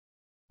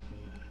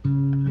A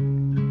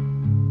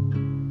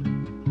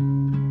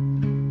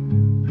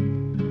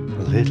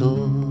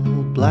little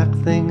black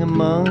thing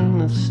among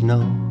the snow,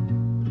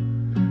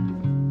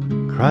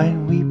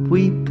 crying weep,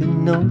 weep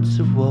in notes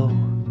of woe.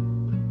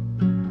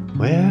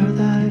 Where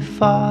thy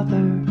father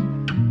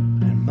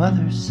and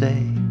mother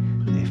say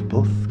they've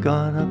both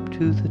gone up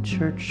to the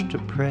church to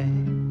pray.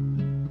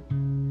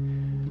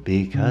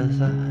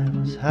 Because I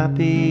was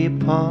happy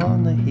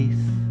upon the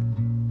heath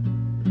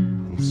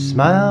and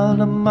smiled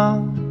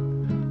among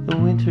the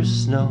winter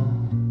snow.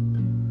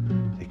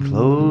 They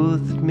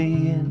clothed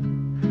me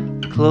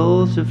in the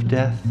clothes of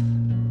death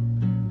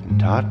and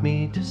taught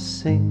me to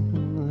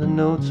sing the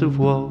notes of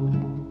woe.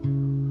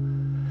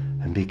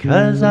 And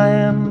because I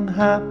am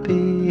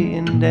happy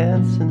and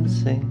dance and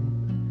sing,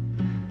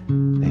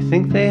 they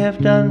think they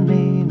have done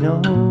me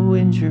no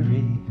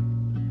injury,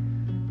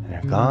 and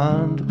are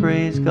gone to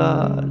praise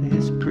God,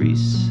 his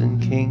priests and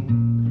king,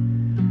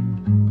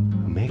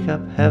 who make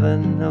up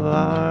heaven of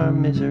our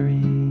misery.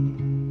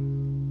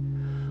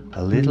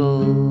 A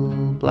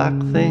little black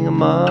thing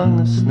among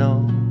the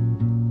snow,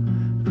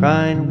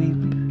 crying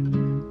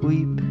weep,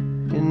 weep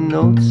in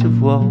notes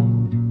of woe.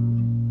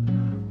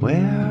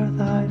 Where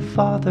thy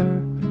father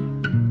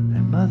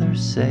and mother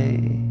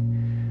say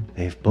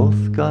they've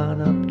both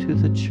gone up to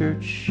the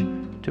church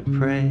to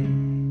pray.